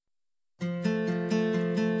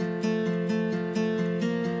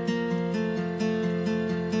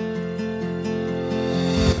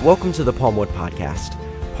Welcome to the Palmwood Podcast,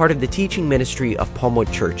 part of the teaching ministry of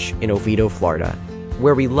Palmwood Church in Oviedo, Florida,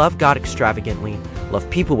 where we love God extravagantly, love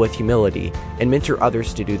people with humility, and mentor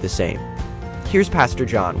others to do the same. Here's Pastor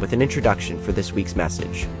John with an introduction for this week's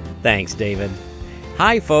message. Thanks, David.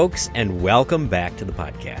 Hi, folks, and welcome back to the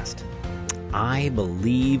podcast. I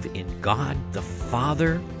believe in God the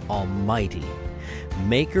Father Almighty,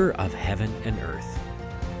 maker of heaven and earth.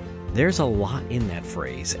 There's a lot in that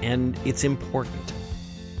phrase, and it's important.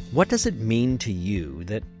 What does it mean to you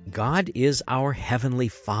that God is our Heavenly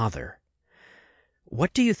Father?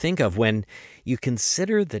 What do you think of when you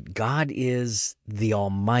consider that God is the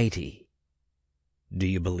Almighty? Do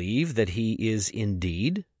you believe that He is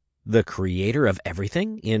indeed the Creator of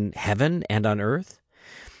everything in heaven and on earth?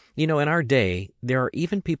 You know, in our day, there are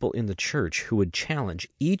even people in the church who would challenge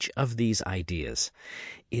each of these ideas.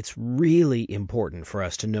 It's really important for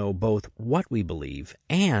us to know both what we believe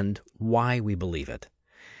and why we believe it.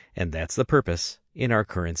 And that's the purpose in our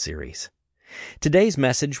current series. Today's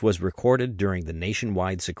message was recorded during the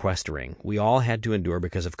nationwide sequestering we all had to endure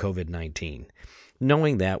because of COVID-19.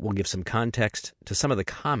 Knowing that, we'll give some context to some of the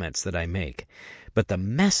comments that I make. But the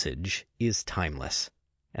message is timeless,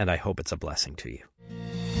 and I hope it's a blessing to you.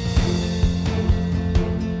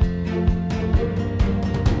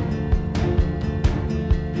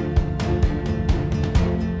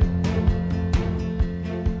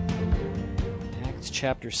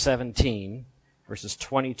 Chapter 17, verses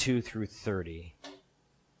 22 through 30.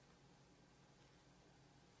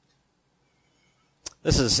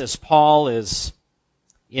 This is as Paul is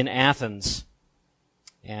in Athens,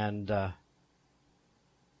 and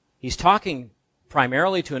he's talking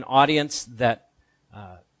primarily to an audience that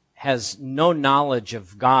has no knowledge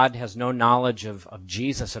of God, has no knowledge of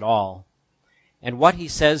Jesus at all. And what he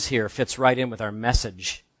says here fits right in with our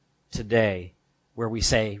message today, where we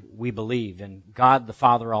say we believe in God the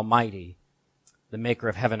Father Almighty, the maker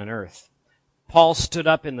of heaven and earth. Paul stood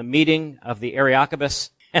up in the meeting of the Areopagus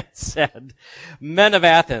and said, "Men of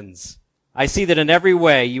Athens, I see that in every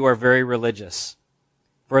way you are very religious.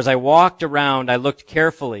 For as I walked around, I looked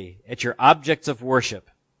carefully at your objects of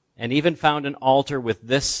worship and even found an altar with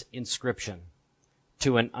this inscription,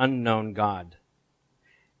 'To an unknown God.'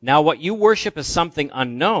 Now what you worship as something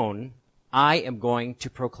unknown, I am going to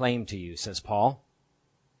proclaim to you," says Paul.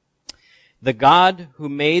 "The God who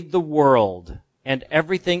made the world and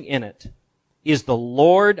everything in it is the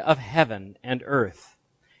Lord of heaven and earth,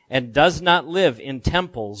 and does not live in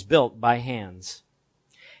temples built by hands.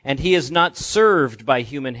 And he is not served by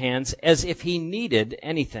human hands as if he needed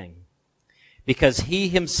anything, because he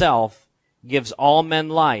himself gives all men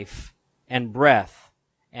life and breath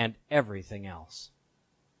and everything else."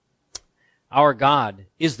 Our God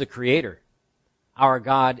is the Creator. Our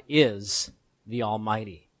God is the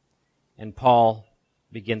Almighty. And Paul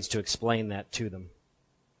begins to explain that to them.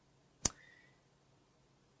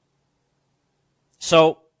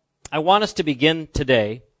 So, I want us to begin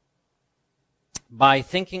today by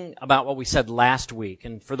thinking about what we said last week.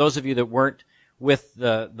 And for those of you that weren't with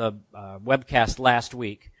the webcast last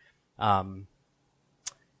week,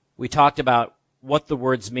 we talked about what the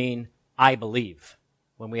words mean, "I believe,"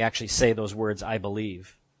 when we actually say those words, "I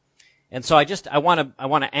believe." And so I want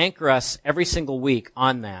to anchor us every single week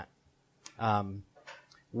on that,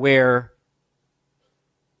 where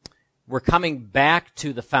we're coming back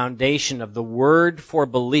to the foundation of the word for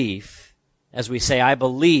belief as we say, "I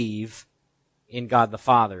believe in God the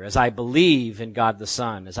Father," as I believe in God the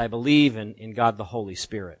Son, as I believe in God the Holy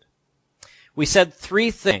Spirit. We said three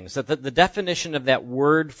things, that the definition of that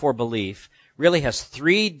word for belief really has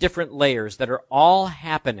three different layers that are all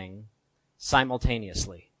happening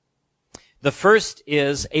simultaneously. The first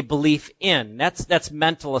is a belief in. That's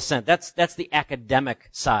mental assent. That's the academic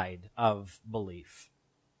side of belief.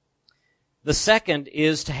 The second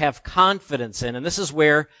is to have confidence in, and this is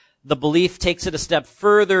where the belief takes it a step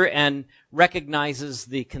further and recognizes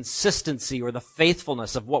the consistency or the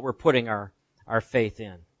faithfulness of what we're putting our faith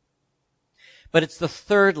in. But it's the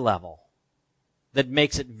third level that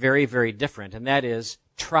makes it very, very different, and that is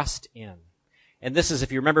trust in. And this is,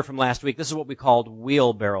 if you remember from last week, this is what we called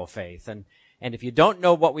wheelbarrow faith. And if you don't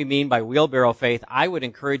know what we mean by wheelbarrow faith, I would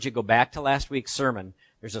encourage you to go back to last week's sermon.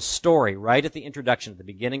 There's a story right at the introduction, at the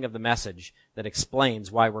beginning of the message, that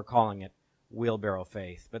explains why we're calling it wheelbarrow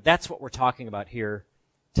faith. But that's what we're talking about here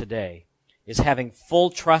today, is having full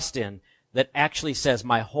trust in that actually says,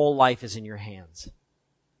 my whole life is in your hands.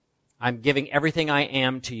 I'm giving everything I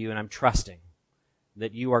am to you, and I'm trusting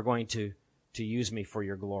that you are going to use me for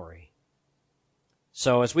your glory.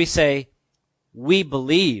 So as we say, we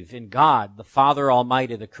believe in God, the Father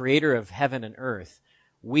Almighty, the Creator of heaven and earth,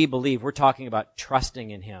 we believe, we're talking about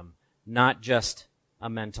trusting in him, not just a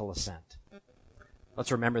mental assent.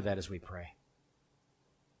 Let's remember that as we pray.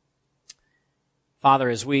 Father,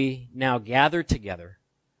 as we now gather together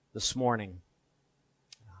this morning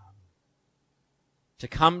to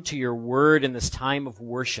come to your word in this time of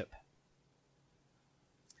worship,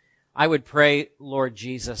 I would pray, Lord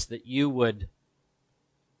Jesus, that you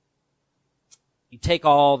take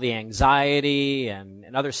all the anxiety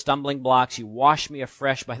and other stumbling blocks. You wash me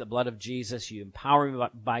afresh by the blood of Jesus. You empower me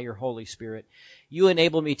by your Holy Spirit. You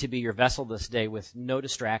enable me to be your vessel this day with no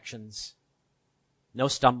distractions, no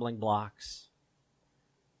stumbling blocks.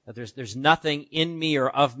 That there's nothing in me or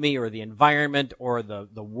of me or the environment or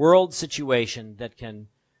the world situation that can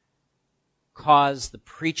cause the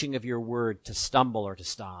preaching of your word to stumble or to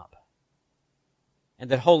stop. And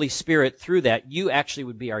that Holy Spirit, through that, you actually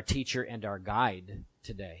would be our teacher and our guide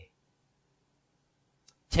today.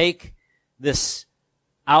 Take this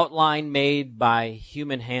outline made by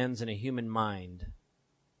human hands and a human mind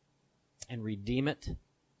and redeem it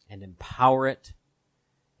and empower it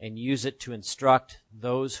and use it to instruct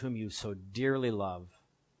those whom you so dearly love,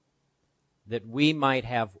 that we might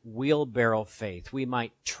have wheelbarrow faith. We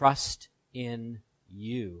might trust in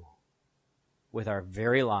you with our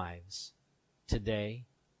very lives today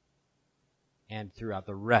and throughout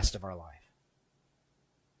the rest of our life.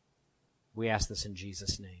 We ask this in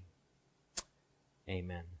Jesus' name.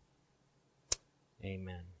 Amen.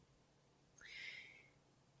 Amen.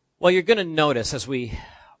 Well, you're going to notice as we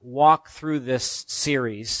walk through this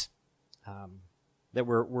series that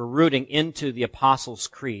we're rooting into the Apostles'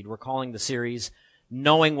 Creed. We're calling the series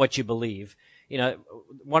Knowing What You Believe. You know,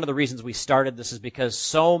 one of the reasons we started this is because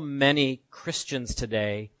so many Christians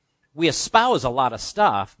today, we espouse a lot of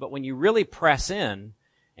stuff, but when you really press in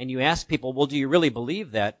and you ask people, well, do you really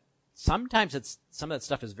believe that? Sometimes some of that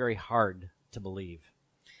stuff is very hard to believe.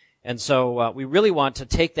 And so we really want to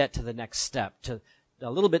take that to the next step, to a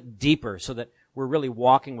little bit deeper, so that we're really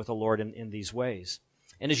walking with the Lord in these ways.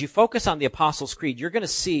 And as you focus on the Apostles' Creed, you're going to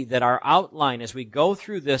see that our outline as we go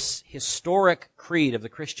through this historic creed of the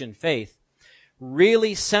Christian faith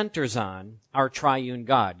really centers on our triune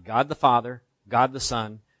God, God the Father, God the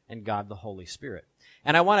Son, and God the Holy Spirit.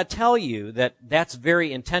 And I want to tell you that that's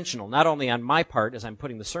very intentional, not only on my part as I'm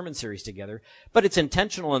putting the sermon series together, but it's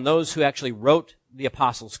intentional in those who actually wrote the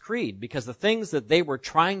Apostles' Creed, because the things that they were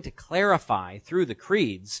trying to clarify through the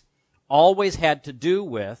creeds always had to do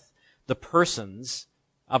with the persons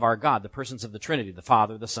of our God, the persons of the Trinity, the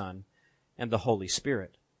Father, the Son, and the Holy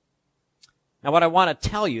Spirit. Now what I want to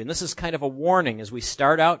tell you, and this is kind of a warning as we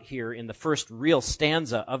start out here in the first real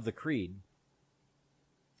stanza of the Creed,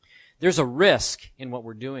 there's a risk in what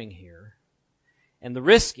we're doing here. And the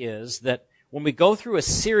risk is that when we go through a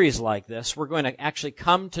series like this, we're going to actually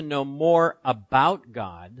come to know more about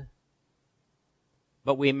God,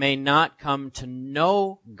 but we may not come to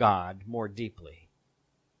know God more deeply.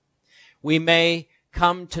 We may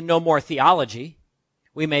come to know more theology.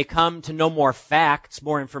 We may come to know more facts,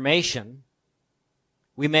 more information.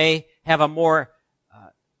 We may have more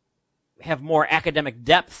academic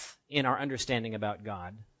depth in our understanding about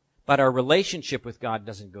God, but our relationship with God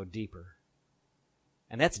doesn't go deeper.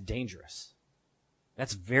 And that's dangerous.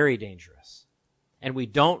 That's very dangerous. And we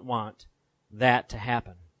don't want that to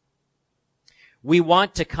happen. We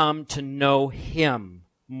want to come to know Him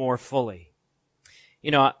more fully.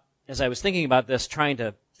 You know, as I was thinking about this, trying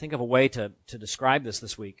to think of a way to describe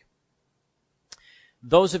this week,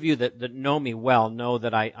 those of you that know me well know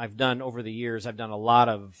that I've done, over the years, I've done a lot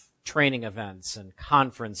of training events and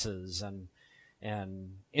conferences and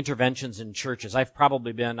interventions in churches. I've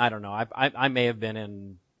probably been, I may have been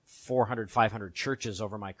in 400, 500 churches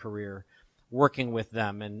over my career, working with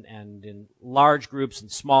them and in large groups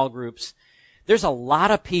and small groups. There's a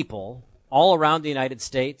lot of people all around the United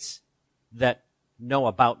States that know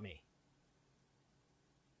about me.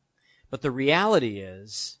 But the reality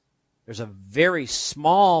is, there's a very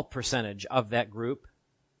small percentage of that group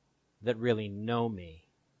that really know me,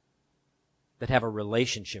 that have a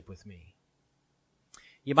relationship with me.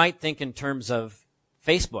 You might think in terms of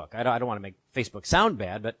Facebook. I don't want to make Facebook sound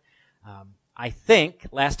bad, but I think,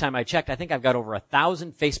 last time I checked, I think I've got over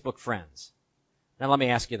 1,000 Facebook friends. Now let me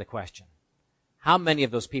ask you the question. How many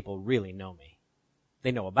of those people really know me?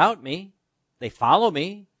 They know about me. They follow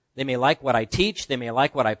me. They may like what I teach. They may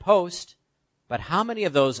like what I post. But how many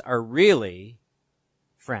of those are really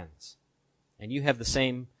friends? And you have the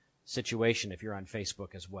same situation if you're on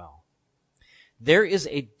Facebook as well. There is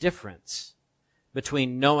a difference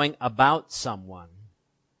between knowing about someone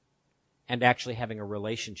and actually having a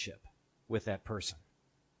relationship with that person.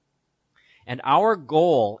 And our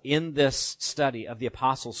goal in this study of the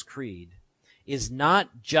Apostles' Creed is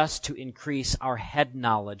not just to increase our head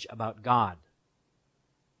knowledge about God.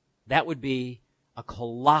 That would be a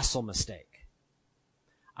colossal mistake.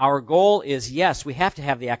 Our goal is, yes, we have to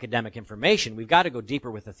have the academic information. We've got to go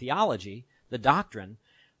deeper with the theology, the doctrine,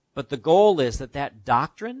 but the goal is that that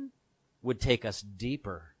doctrine would take us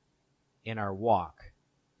deeper in our walk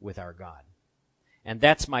with our God. And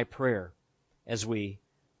that's my prayer as we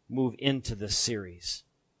move into this series.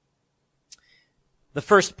 The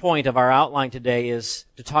first point of our outline today is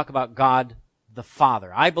to talk about God the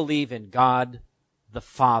Father. I believe in God the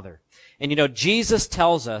Father. And you know, Jesus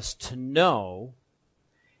tells us to know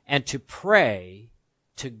and to pray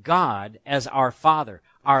to God as our Father,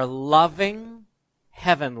 our loving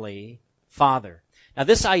heavenly Father. Now,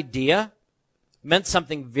 this idea meant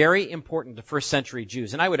something very important to first century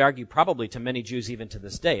Jews, and I would argue probably to many Jews even to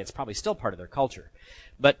this day. It's probably still part of their culture.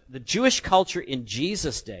 But the Jewish culture in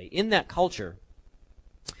Jesus' day, in that culture,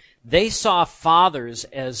 they saw fathers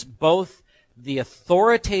as both the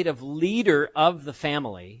authoritative leader of the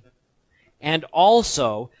family and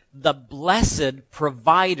also the blessed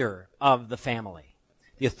provider of the family.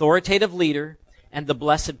 The authoritative leader and the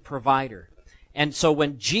blessed provider. And so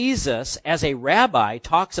when Jesus, as a rabbi,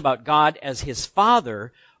 talks about God as his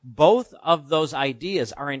Father, both of those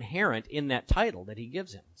ideas are inherent in that title that he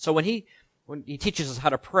gives him. So when he teaches us how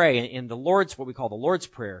to pray in the Lord's, what we call the Lord's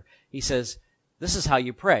Prayer, he says, this is how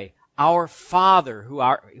you pray. Our Father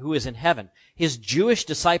who is in heaven. His Jewish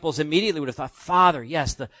disciples immediately would have thought, Father,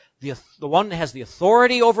 yes, the one that has the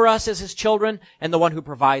authority over us as his children and the one who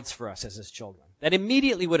provides for us as his children. That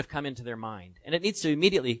immediately would have come into their mind. And it needs to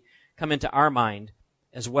immediately come into our mind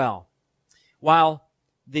as well. While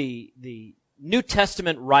the New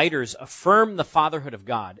Testament writers affirm the fatherhood of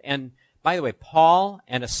God, and by the way, Paul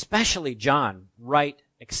and especially John write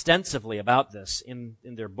extensively about this in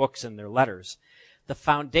their books and their letters, the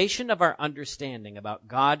foundation of our understanding about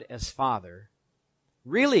God as Father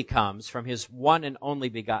really comes from his one and only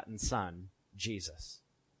begotten Son, Jesus.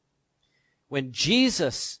 When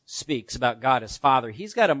Jesus speaks about God as Father,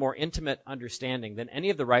 he's got a more intimate understanding than any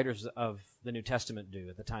of the writers of the New Testament do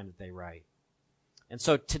at the time that they write. And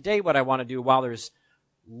so today what I want to do, while there's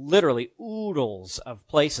literally oodles of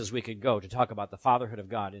places we could go to talk about the fatherhood of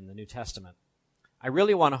God in the New Testament, I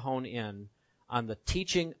really want to hone in on the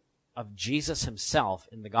teaching of Jesus himself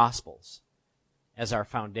in the Gospels as our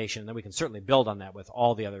foundation. And then we can certainly build on that with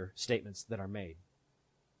all the other statements that are made.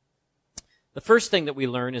 The first thing that we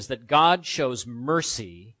learn is that God shows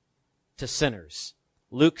mercy to sinners.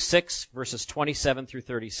 Luke 6, verses 27 through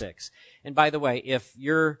 36. And by the way, if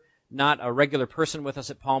you're not a regular person with us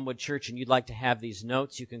at Palmwood Church and you'd like to have these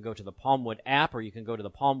notes, you can go to the Palmwood app or you can go to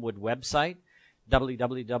the Palmwood website,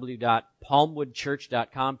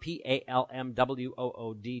 www.palmwoodchurch.com,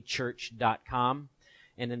 PALMWOOD church.com.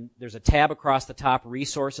 And then there's a tab across the top,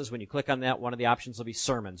 Resources. When you click on that, one of the options will be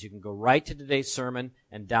Sermons. You can go right to today's sermon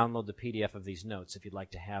and download the PDF of these notes if you'd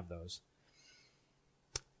like to have those.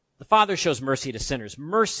 The Father shows mercy to sinners.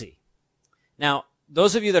 Mercy. Now,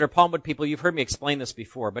 those of you that are Palmwood people, you've heard me explain this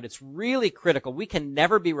before, but it's really critical. We can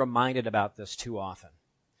never be reminded about this too often.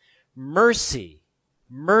 Mercy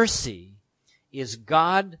is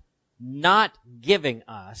God not giving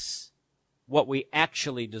us what we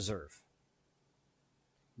actually deserve.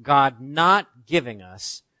 God not giving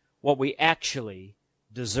us what we actually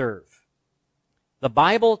deserve. The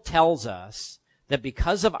Bible tells us that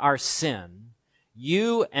because of our sin,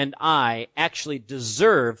 you and I actually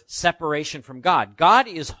deserve separation from God. God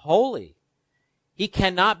is holy. He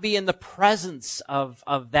cannot be in the presence of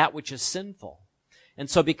that which is sinful. And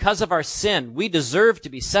so because of our sin, we deserve to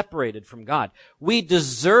be separated from God. We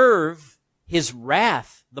deserve his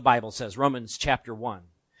wrath, the Bible says, Romans chapter 1.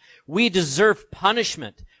 We deserve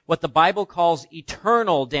punishment, what the Bible calls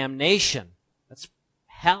eternal damnation. That's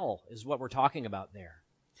hell is what we're talking about there.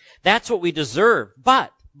 That's what we deserve.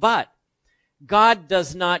 But God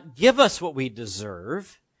does not give us what we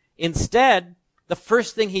deserve. Instead, the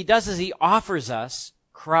first thing he does is he offers us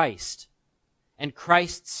Christ and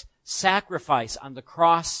Christ's sacrifice on the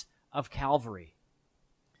cross of Calvary.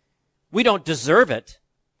 We don't deserve it,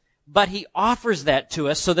 but he offers that to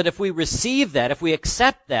us so that if we receive that, if we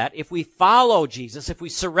accept that, if we follow Jesus, if we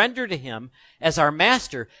surrender to him as our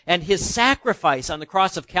master, and his sacrifice on the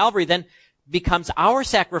cross of Calvary then becomes our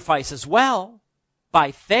sacrifice as well,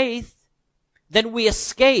 by faith, then we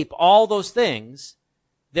escape all those things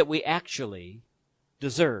that we actually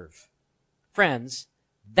deserve. Friends,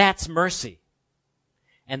 that's mercy.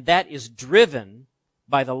 And that is driven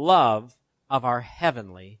by the love of our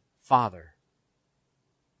heavenly Father.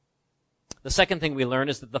 The second thing we learn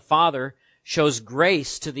is that the Father shows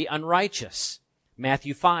grace to the unrighteous.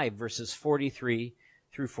 Matthew 5, verses 43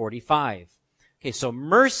 through 45. Okay, so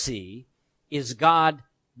mercy is God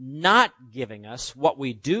not giving us what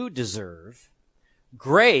we do deserve.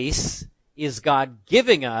 Grace is God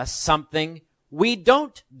giving us something we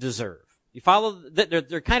don't deserve. You follow?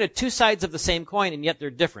 They're kind of two sides of the same coin, and yet they're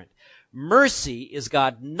different. Mercy is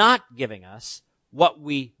God not giving us what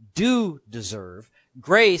we do deserve.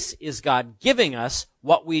 Grace is God giving us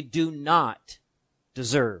what we do not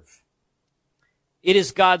deserve. It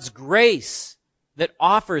is God's grace that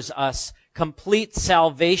offers us complete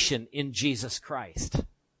salvation in Jesus Christ.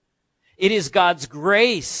 It is God's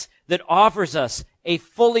grace that offers us a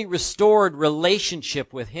fully restored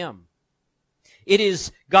relationship with Him. It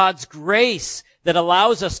is God's grace that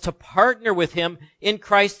allows us to partner with Him in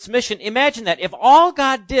Christ's mission. Imagine that. If all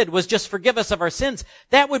God did was just forgive us of our sins,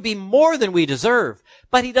 that would be more than we deserve.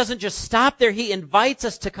 But He doesn't just stop there. He invites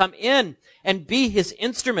us to come in and be His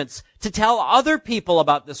instruments to tell other people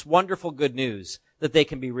about this wonderful good news that they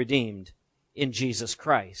can be redeemed in Jesus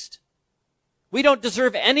Christ. We don't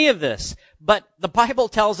deserve any of this, but the Bible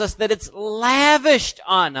tells us that it's lavished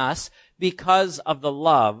on us because of the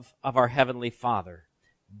love of our Heavenly Father.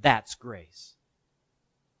 That's grace.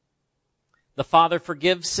 The Father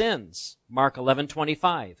forgives sins. Mark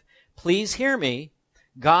 11:25. Please hear me.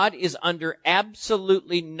 God is under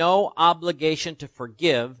absolutely no obligation to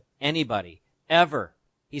forgive anybody, ever.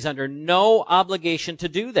 He's under no obligation to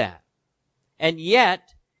do that. And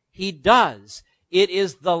yet, He does. It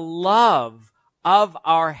is the love of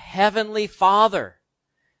our Heavenly Father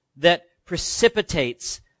that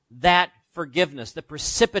precipitates that forgiveness, that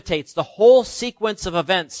precipitates the whole sequence of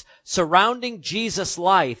events surrounding Jesus'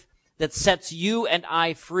 life that sets you and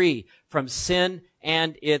I free from sin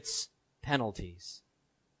and its penalties.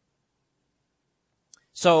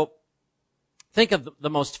 So, think of the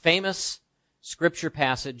most famous scripture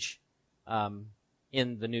passage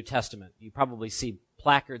in the New Testament. You probably see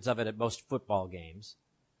placards of it at most football games.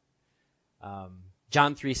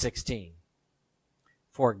 John 3:16.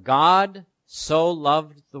 For God so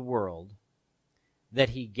loved the world that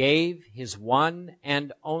He gave His one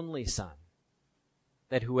and only Son,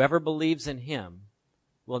 that whoever believes in Him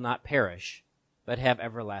will not perish, but have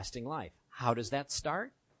everlasting life. How does that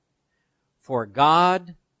start? For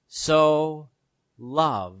God so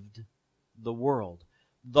loved the world.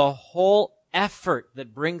 The whole effort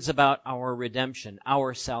that brings about our redemption,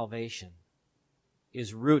 our salvation,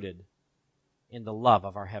 is rooted in the love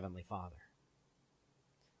of our Heavenly Father.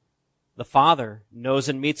 The Father knows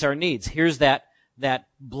and meets our needs. Here's that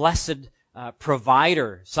blessed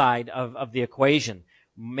provider side of the equation.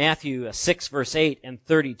 Matthew 6, verse 8 and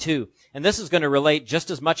 32. And this is going to relate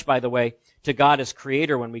just as much, by the way, to God as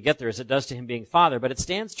Creator when we get there as it does to Him being Father. But it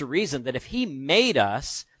stands to reason that if He made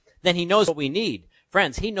us, then He knows what we need.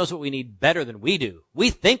 Friends, He knows what we need better than we do.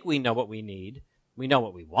 We think we know what we need. We know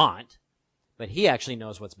what we want. But He actually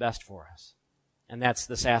knows what's best for us. And that's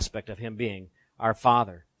this aspect of Him being our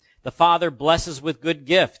Father. The Father blesses with good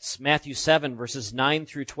gifts. Matthew 7, verses 9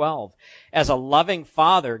 through 12. As a loving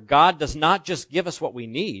Father, God does not just give us what we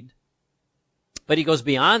need, but He goes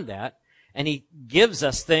beyond that, and He gives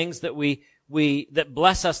us things that that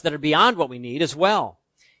bless us that are beyond what we need as well.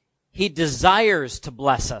 He desires to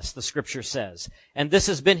bless us, the Scripture says. And this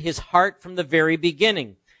has been His heart from the very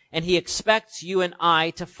beginning. And He expects you and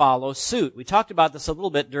I to follow suit. We talked about this a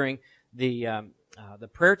little bit during the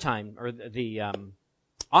prayer time, or the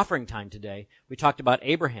offering time today. We talked about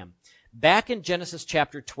Abraham. Back in Genesis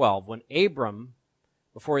chapter 12, when Abram,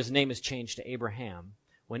 before his name is changed to Abraham,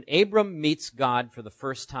 when Abram meets God for the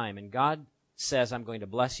first time, and God says, I'm going to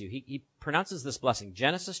bless you, he pronounces this blessing.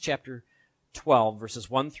 Genesis chapter 12, verses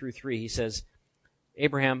 1 through 3, he says,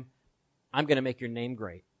 Abraham, I'm going to make your name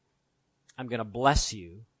great. I'm going to bless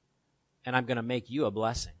you, and I'm going to make you a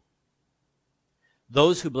blessing.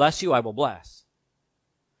 Those who bless you, I will bless.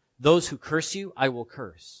 Those who curse you, I will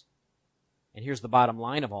curse. And here's the bottom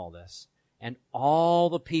line of all this. And all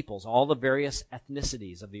the peoples, all the various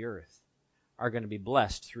ethnicities of the earth are going to be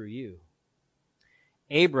blessed through you.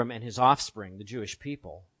 Abram and his offspring, the Jewish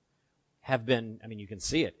people, have been, you can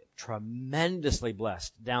see it, tremendously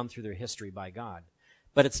blessed down through their history by God.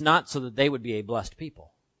 But it's not so that they would be a blessed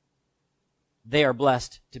people. They are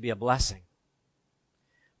blessed to be a blessing.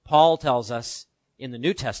 Paul tells us in the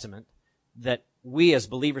New Testament that we as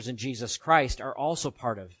believers in Jesus Christ are also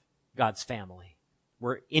part of God's family.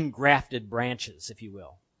 We're engrafted branches, if you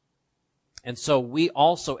will. And so we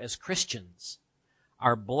also as Christians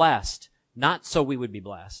are blessed, not so we would be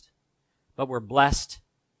blessed, but we're blessed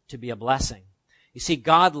to be a blessing. You see,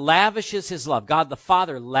 God lavishes his love. God the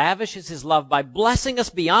Father lavishes his love by blessing us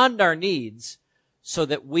beyond our needs so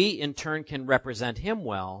that we in turn can represent him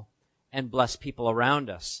well and bless people around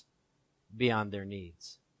us beyond their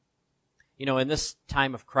needs. You know, in this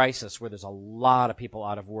time of crisis where there's a lot of people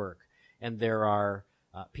out of work and there are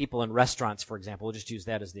people in restaurants, for example, we'll just use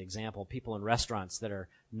that as the example, people in restaurants that are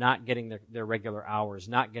not getting their regular hours,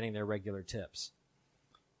 not getting their regular tips.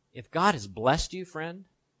 If God has blessed you, friend,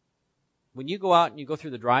 when you go out and you go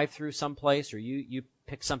through the drive-thru someplace or you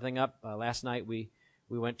pick something up, last night we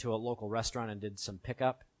went to a local restaurant and did some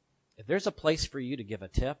pickup. If there's a place for you to give a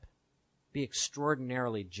tip, be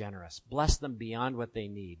extraordinarily generous. Bless them beyond what they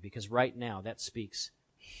need, because right now that speaks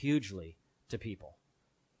hugely to people.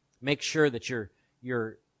 Make sure that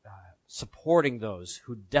you're supporting those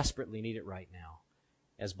who desperately need it right now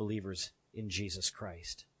as believers in Jesus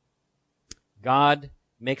Christ. God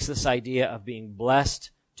makes this idea of being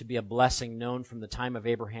blessed to be a blessing known from the time of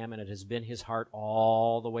Abraham, and it has been his heart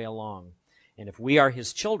all the way along. And if we are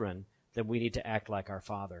his children, then we need to act like our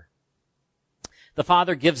Father. The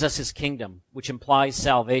Father gives us his kingdom, which implies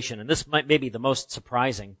salvation, and this may be the most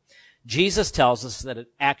surprising. Jesus tells us that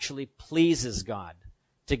it actually pleases God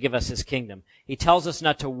to give us his kingdom. He tells us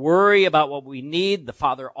not to worry about what we need. The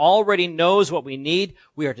Father already knows what we need.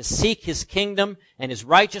 We are to seek his kingdom and his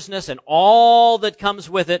righteousness and all that comes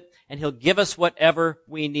with it, and he'll give us whatever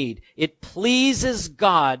we need. It pleases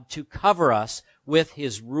God to cover us with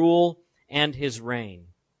his rule and his reign.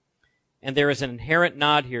 And there is an inherent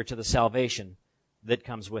nod here to the salvation that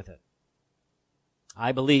comes with it.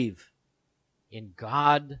 I believe in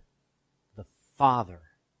God the Father.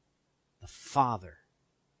 The Father.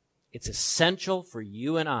 It's essential for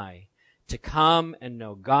you and I to come and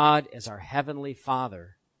know God as our Heavenly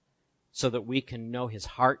Father so that we can know his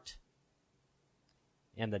heart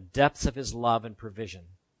and the depths of his love and provision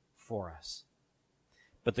for us.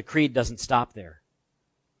 But the creed doesn't stop there.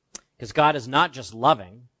 Because God is not just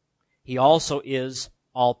loving, he also is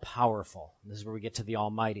all-powerful. This is where we get to the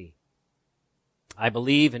Almighty. I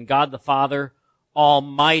believe in God the Father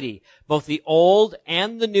Almighty. Both the Old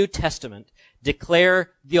and the New Testament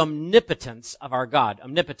declare the omnipotence of our God.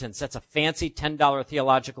 Omnipotence, that's a fancy $10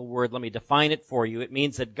 theological word. Let me define it for you. It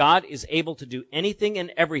means that God is able to do anything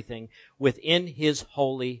and everything within his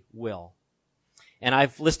holy will. And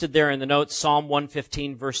I've listed there in the notes Psalm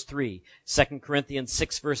 115, verse 3, 2 Corinthians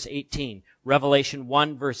 6, verse 18, Revelation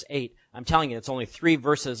 1, verse 8. I'm telling you, it's only 3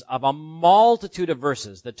 verses of a multitude of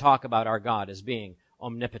verses that talk about our God as being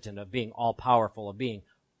omnipotent, of being all-powerful, of being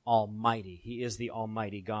almighty. He is the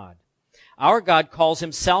almighty God. Our God calls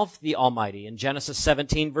himself the Almighty in Genesis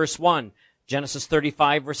 17, verse 1, Genesis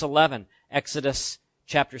 35, verse 11, Exodus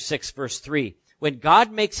chapter 6, verse 3. When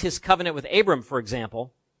God makes his covenant with Abram, for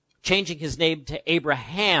example, changing his name to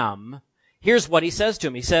Abraham, here's what he says to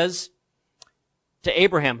him. He says to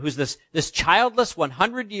Abraham, who's this childless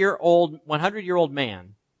 100-year-old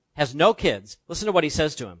man, has no kids. Listen to what he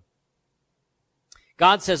says to him.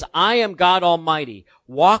 God says, I am God Almighty.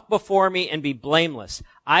 Walk before me and be blameless.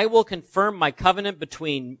 I will confirm my covenant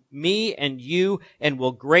between me and you and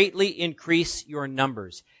will greatly increase your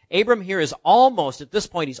numbers. Abram here is almost, at this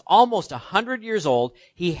point, he's almost 100 years old.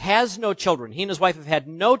 He has no children. He and his wife have had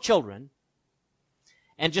no children.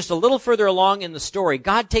 And just a little further along in the story,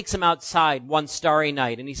 God takes him outside one starry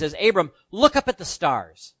night and he says, Abram, look up at the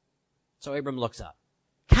stars. So Abram looks up.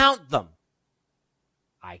 Count them.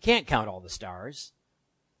 I can't count all the stars.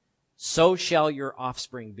 So shall your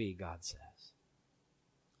offspring be, God says.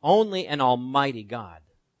 Only an almighty God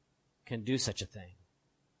can do such a thing.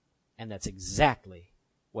 And that's exactly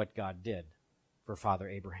what God did for Father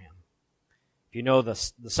Abraham. If you know the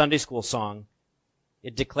Sunday school song,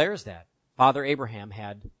 it declares that Father Abraham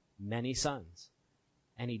had many sons.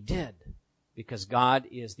 And he did, because God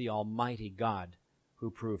is the almighty God who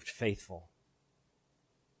proved faithful.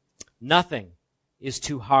 Nothing is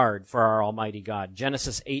too hard for our almighty God.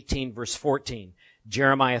 Genesis 18, verse 14.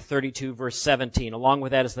 Jeremiah 32, verse 17. Along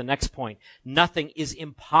with that is the next point. Nothing is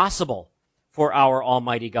impossible for our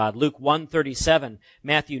almighty God. Luke 1:37,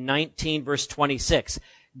 Matthew 19, verse 26.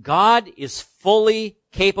 God is fully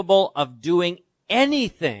capable of doing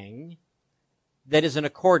anything that is in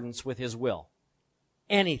accordance with his will.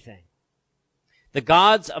 Anything. The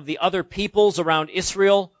gods of the other peoples around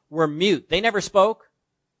Israel were mute. They never spoke.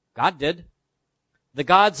 God did. The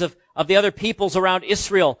gods of the other peoples around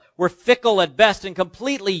Israel were fickle at best and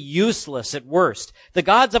completely useless at worst. The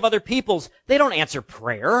gods of other peoples, they don't answer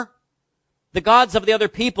prayer. The gods of the other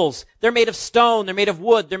peoples, they're made of stone, they're made of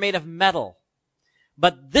wood, they're made of metal.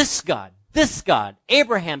 But this God,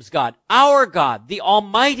 Abraham's God, our God, the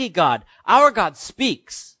Almighty God, our God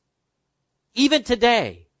speaks. even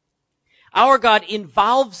today. Our God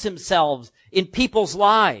involves himself in people's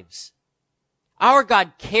lives. Our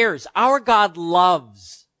God cares. Our God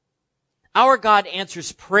loves. Our God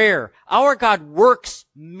answers prayer. Our God works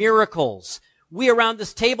miracles. We around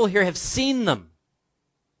this table here have seen them.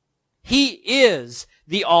 He is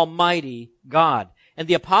the Almighty God. And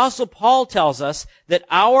the Apostle Paul tells us that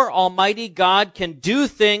our Almighty God can do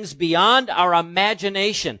things beyond our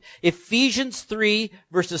imagination. Ephesians 3,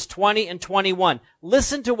 verses 20 and 21.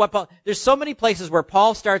 Listen to what Paul, there's so many places where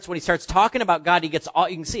Paul starts, when he starts talking about God, you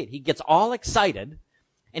can see it, he gets all excited,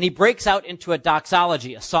 and he breaks out into a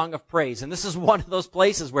doxology, a song of praise. And this is one of those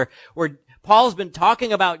places where Paul's been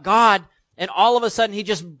talking about God, and all of a sudden he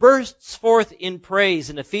just bursts forth in praise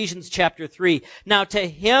in Ephesians chapter 3. Now to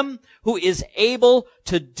him who is able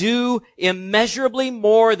to do immeasurably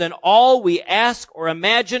more than all we ask or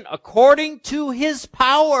imagine, according to his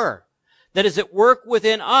power that is at work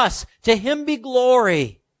within us, to him be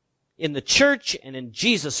glory in the church and in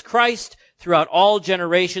Jesus Christ throughout all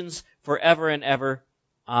generations, forever and ever.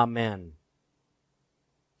 Amen.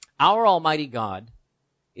 Our Almighty God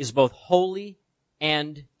is both holy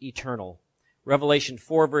and eternal. Revelation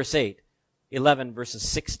 4, verse 8, 11, verses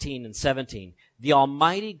 16 and 17. The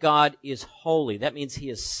Almighty God is holy. That means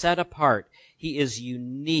he is set apart. He is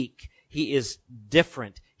unique. He is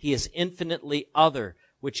different. He is infinitely other,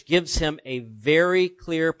 which gives him a very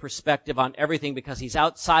clear perspective on everything because he's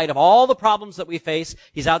outside of all the problems that we face.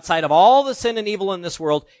 He's outside of all the sin and evil in this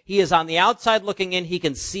world. He is on the outside looking in. He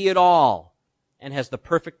can see it all and has the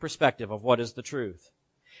perfect perspective of what is the truth.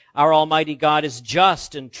 Our Almighty God is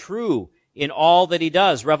just and true in all that he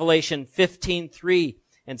does. Revelation 15:3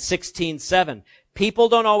 and 16:7. People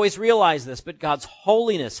don't always realize this, but God's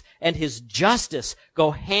holiness and his justice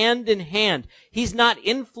go hand in hand. He's not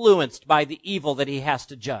influenced by the evil that he has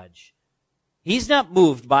to judge. He's not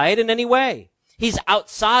moved by it in any way. He's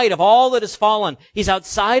outside of all that has fallen. He's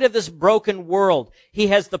outside of this broken world. He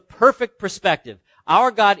has the perfect perspective.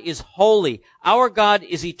 Our God is holy. Our God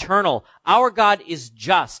is eternal. Our God is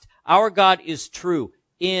just. Our God is true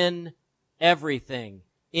in everything,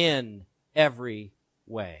 in every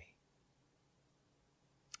way.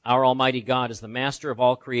 Our Almighty God is the master of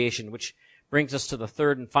all creation, which brings us to the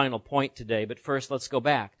third and final point today. But first, let's go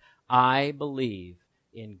back. I believe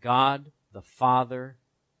in God the Father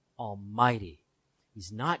Almighty.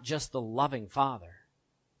 He's not just the loving Father.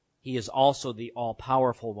 He is also the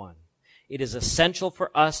all-powerful one. It is essential for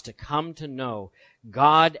us to come to know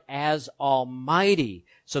God as Almighty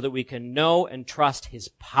so that we can know and trust his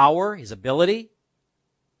power, his ability,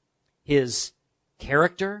 his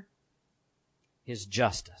character, his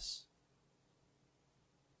justice.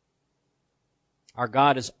 Our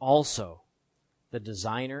God is also the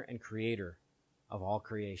designer and creator of all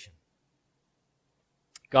creation.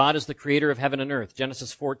 God is the creator of heaven and earth.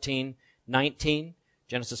 Genesis 14:19.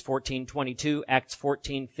 Genesis 14:22, Acts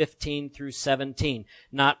 14:15 through 17.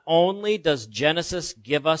 Not only does Genesis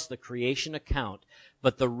give us the creation account,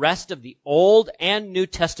 but the rest of the Old and New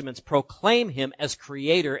Testaments proclaim him as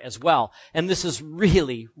creator as well. And this is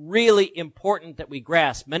really, really important that we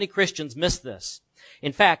grasp. Many Christians miss this.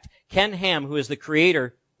 In fact, Ken Ham, who is the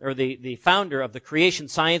creator or the founder of the Creation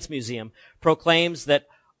Science Museum, proclaims that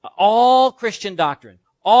all Christian doctrine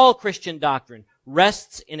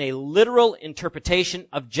rests in a literal interpretation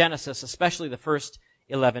of Genesis, especially the first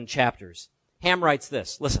 11 chapters. Ham writes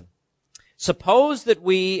this, listen. Suppose that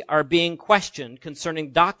we are being questioned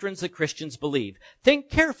concerning doctrines that Christians believe. Think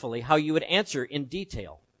carefully how you would answer in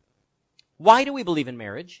detail. Why do we believe in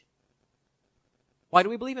marriage? Why do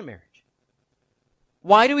we believe in marriage?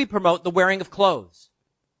 Why do we promote the wearing of clothes?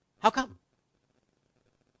 How come?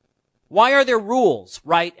 Why are there rules,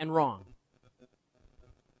 right and wrong?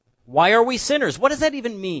 Why are we sinners? What does that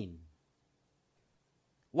even mean?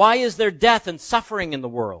 Why is there death and suffering in the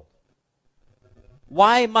world?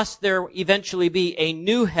 Why must there eventually be a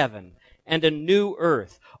new heaven and a new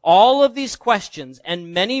earth? All of these questions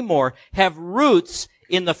and many more have roots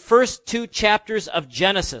in the first 2 chapters of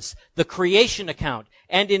Genesis, the creation account,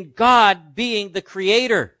 and in God being the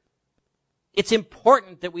creator. It's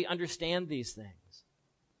important that we understand these things.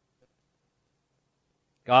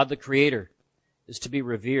 God the creator is to be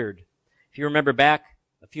revered. If you remember back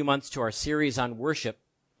a few months to our series on worship,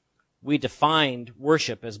 we defined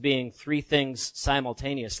worship as being 3 things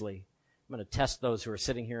simultaneously. I'm going to test those who are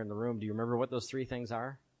sitting here in the room. Do you remember what those 3 things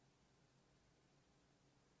are?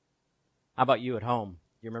 How about you at home?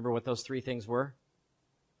 Do you remember what those 3 things were?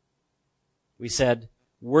 We said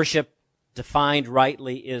worship defined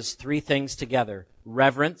rightly is 3 things together.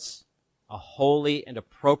 Reverence, a holy and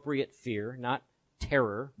appropriate fear, not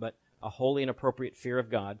terror, but a holy and appropriate fear of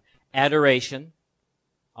God. adoration,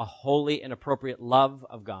 a holy and appropriate love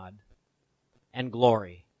of God, and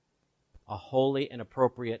glory, a holy and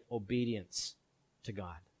appropriate obedience to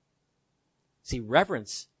God. See,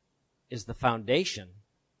 reverence is the foundation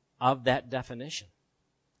of that definition.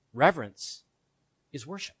 Reverence is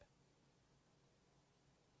worship.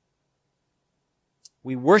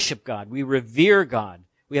 We worship God. We revere God.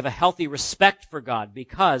 We have a healthy respect for God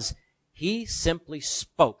because He simply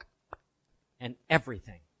spoke and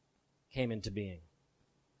everything came into being.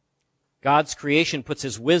 God's creation puts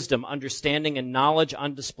His wisdom, understanding, and knowledge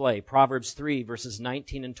on display. Proverbs 3, verses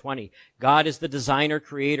 19 and 20. God is the designer,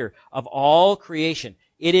 creator of all creation.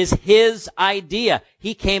 It is His idea.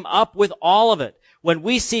 He came up with all of it. When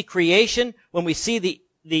we see creation, when we see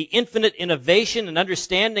the infinite innovation and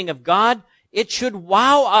understanding of God, it should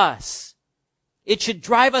wow us. It should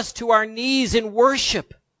drive us to our knees in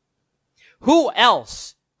worship. Who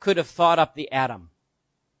else could have thought up the atom?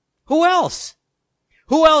 Who else?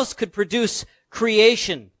 Who else could produce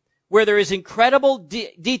creation where there is incredible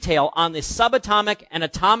detail on the subatomic and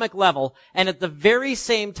atomic level, and at the very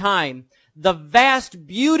same time, the vast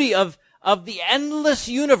beauty of the endless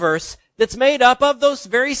universe that's made up of those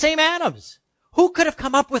very same atoms? Who could have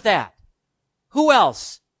come up with that? Who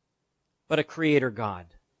else but a creator God?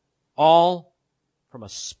 All from a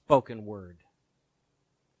spoken word.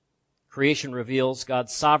 Creation reveals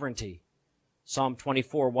God's sovereignty. Psalm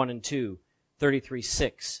 24, 1 and 2, 33,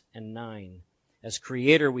 6 and 9. As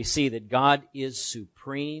creator, we see that God is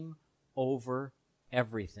supreme over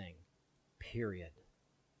everything. Period.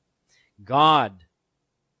 God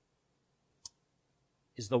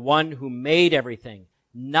is the one who made everything.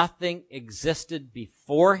 Nothing existed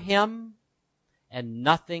before Him, and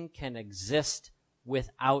nothing can exist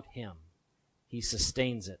without Him. He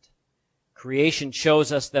sustains it. Creation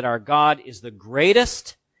shows us that our God is the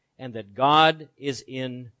greatest and that God is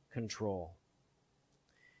in control.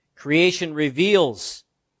 Creation reveals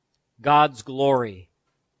God's glory.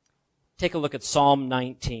 Take a look at Psalm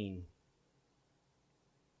 19.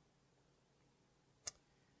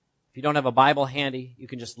 If you don't have a Bible handy, you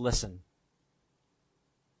can just listen.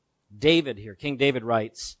 David here, King David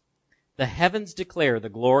writes, "The heavens declare the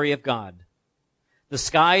glory of God. The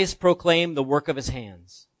skies proclaim the work of His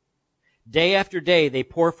hands. Day after day they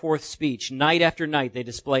pour forth speech. Night after night they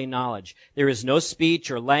display knowledge. There is no speech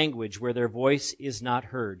or language where their voice is not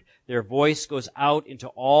heard. Their voice goes out into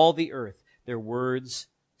all the earth, their words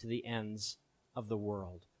to the ends of the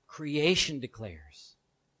world." Creation declares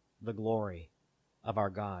the glory of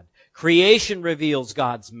our God. Creation reveals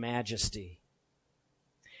God's majesty.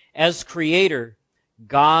 As creator,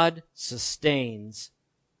 God sustains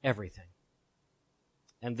everything.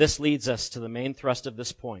 And this leads us to the main thrust of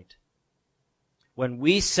this point. When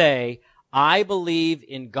we say, "I believe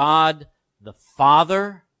in God the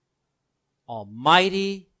Father,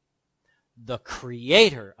 Almighty, the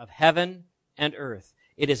Creator of heaven and earth,"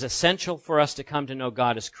 it is essential for us to come to know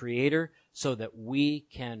God as Creator so that we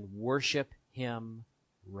can worship Him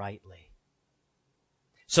rightly.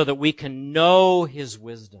 So that we can know His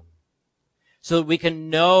wisdom. So that we can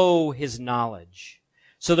know His knowledge.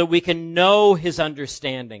 So that we can know His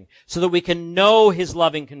understanding. So that we can know His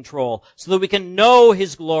loving control. So that we can know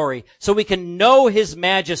His glory. So we can know His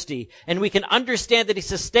majesty. And we can understand that He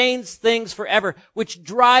sustains things forever, which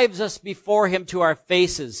drives us before Him to our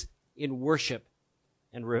faces in worship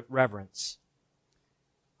and reverence.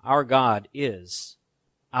 Our God is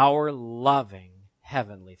our loving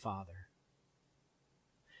Heavenly Father.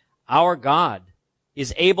 Our God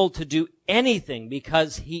is able to do anything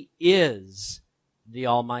because He is the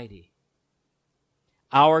Almighty.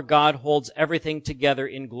 Our God holds everything together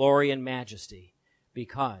in glory and majesty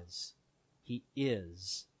because He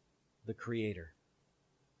is the Creator.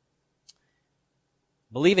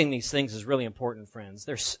 Believing these things is really important, friends.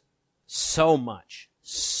 There's so much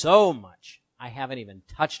I haven't even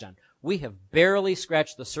touched on. We have barely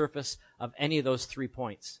scratched the surface of any of those 3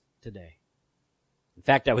 points today. In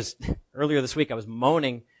fact, earlier this week, I was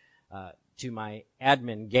moaning to my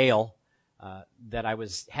admin, Gail, that I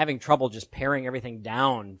was having trouble just paring everything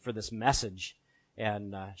down for this message.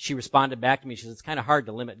 And she responded back to me. She said, "It's kind of hard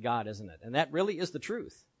to limit God, isn't it?" And that really is the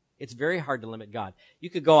truth. It's very hard to limit God. You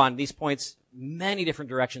could go on these points many different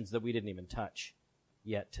directions that we didn't even touch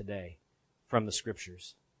yet today from the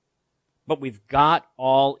Scriptures. But we've got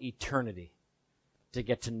all eternity to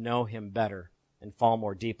get to know Him better and fall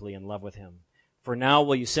more deeply in love with Him. For now,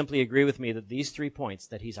 will you simply agree with me that these 3 points,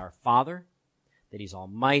 that He's our Father, that He's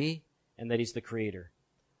Almighty, and that He's the Creator,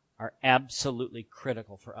 are absolutely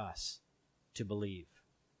critical for us to believe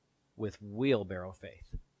with wheelbarrow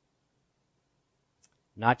faith.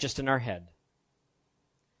 Not just in our head,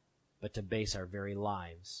 but to base our very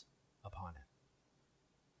lives upon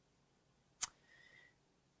it.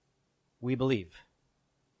 We believe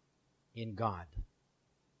in God,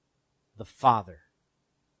 the Father,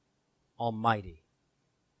 Almighty,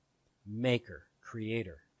 Maker,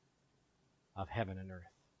 Creator of heaven and earth.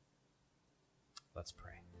 Let's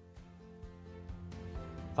pray.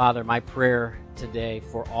 Father, my prayer today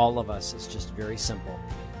for all of us is just very simple.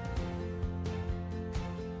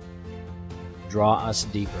 Draw us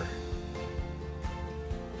deeper.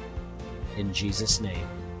 In Jesus' name,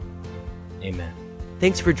 amen.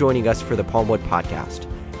 Thanks for joining us for the Palmwood Podcast.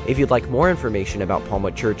 If you'd like more information about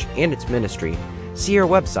Palmwood Church and its ministry, see our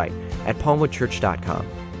website at palmwoodchurch.com.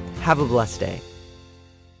 Have a blessed day.